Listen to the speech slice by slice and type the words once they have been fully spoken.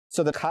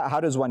So how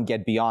does one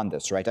get beyond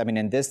this, right? I mean,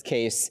 in this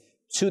case,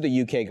 to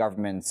the UK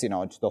government's, to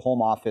the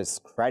Home Office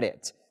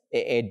credit,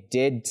 it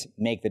did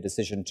make the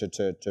decision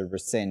to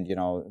rescind,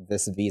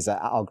 this visa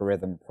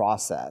algorithm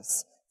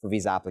process for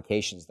visa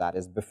applications, that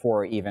is,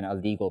 before even a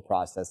legal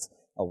process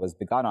was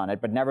begun on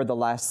it. But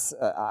nevertheless,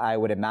 I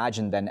would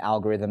imagine then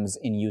algorithms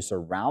in use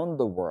around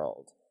the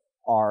world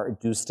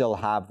do still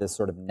have this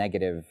sort of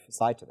negative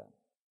side to them.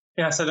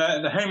 Yeah, so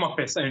the Home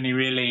Office only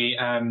really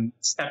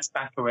steps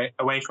back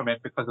away from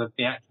it because of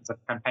the actions of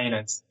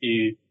campaigners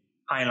who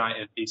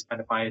highlighted these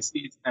kind of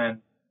biases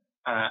and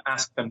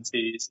asked them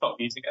to stop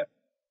using it.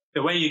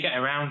 The way you get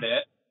around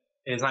it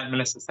is, like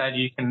Melissa said,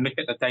 you can look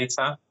at the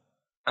data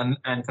and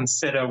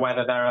consider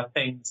whether there are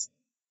things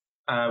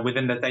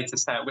within the data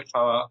set which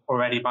are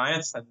already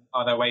biased, and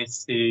are there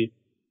ways to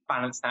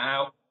balance that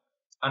out.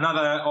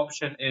 Another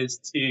option is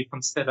to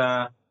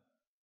consider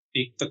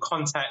the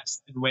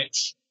context in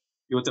which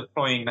you're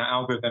deploying that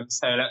algorithm.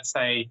 So let's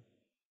say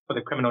for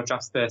the criminal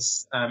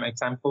justice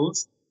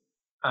examples,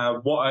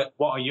 what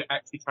are you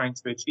actually trying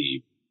to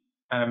achieve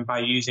by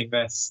using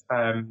this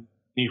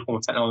new form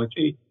of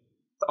technology?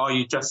 Are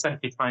you just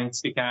simply trying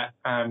to get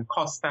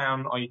costs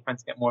down? Or are you trying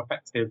to get more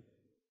effective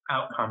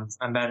outcomes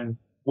and then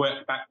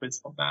work backwards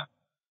from that?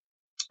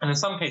 And in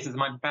some cases, it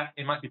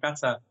might be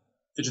better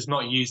to just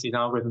not use these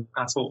algorithms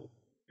at all,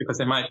 because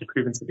they might be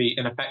proven to be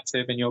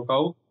ineffective in your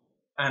goal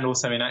and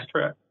also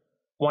inaccurate.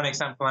 One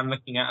example I'm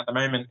looking at the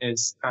moment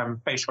is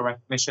facial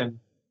recognition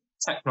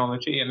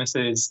technology, and this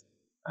is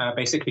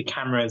basically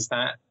cameras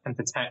that can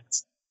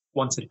detect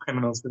wanted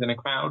criminals within a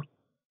crowd.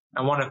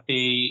 And one of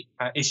the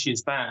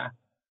issues there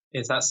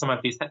is that some of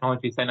these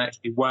technologies don't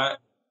actually work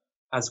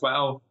as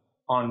well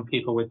on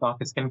people with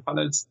darker skin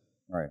colors.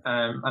 Right.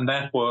 And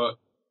therefore,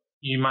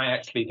 you might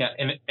actually get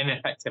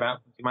ineffective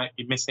outcomes. You might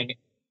be missing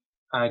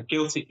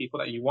guilty people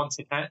that you want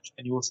to catch,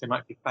 and you also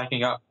might be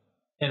flagging up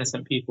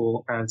innocent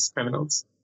people as criminals.